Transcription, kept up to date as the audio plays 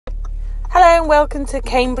and welcome to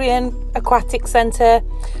Cambrian Aquatics Centre.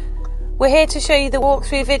 We're here to show you the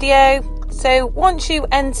walkthrough video. So once you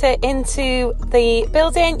enter into the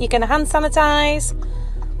building, you're going to hand sanitize.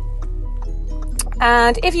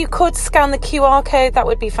 And if you could scan the QR code, that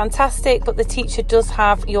would be fantastic. But the teacher does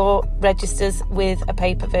have your registers with a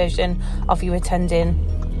paper version of you attending.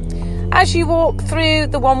 As you walk through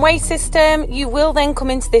the one-way system, you will then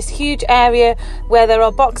come into this huge area where there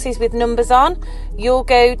are boxes with numbers on. You'll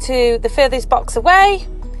go to the furthest box away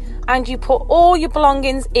and you put all your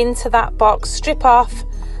belongings into that box, strip off,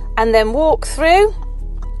 and then walk through.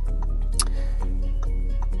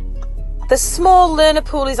 The small learner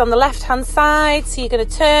pool is on the left-hand side, so you're going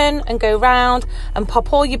to turn and go round and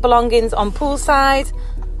pop all your belongings on pool side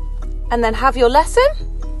and then have your lesson.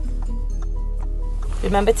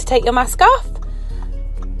 Remember to take your mask off,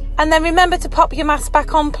 and then remember to pop your mask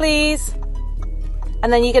back on, please.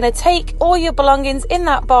 And then you're going to take all your belongings in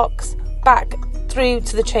that box back through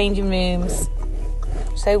to the changing rooms.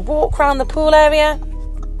 So walk around the pool area.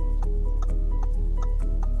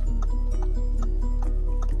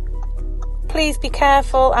 Please be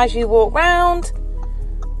careful as you walk round.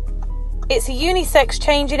 It's a unisex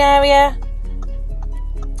changing area.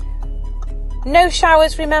 No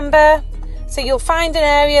showers, remember. So you'll find an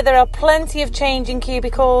area, there are plenty of changing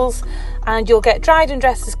cubicles, and you'll get dried and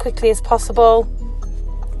dressed as quickly as possible.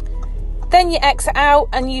 Then you exit out,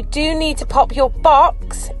 and you do need to pop your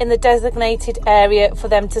box in the designated area for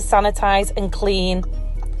them to sanitize and clean.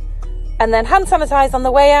 And then hand sanitize on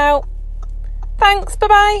the way out. Thanks,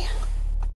 bye-bye.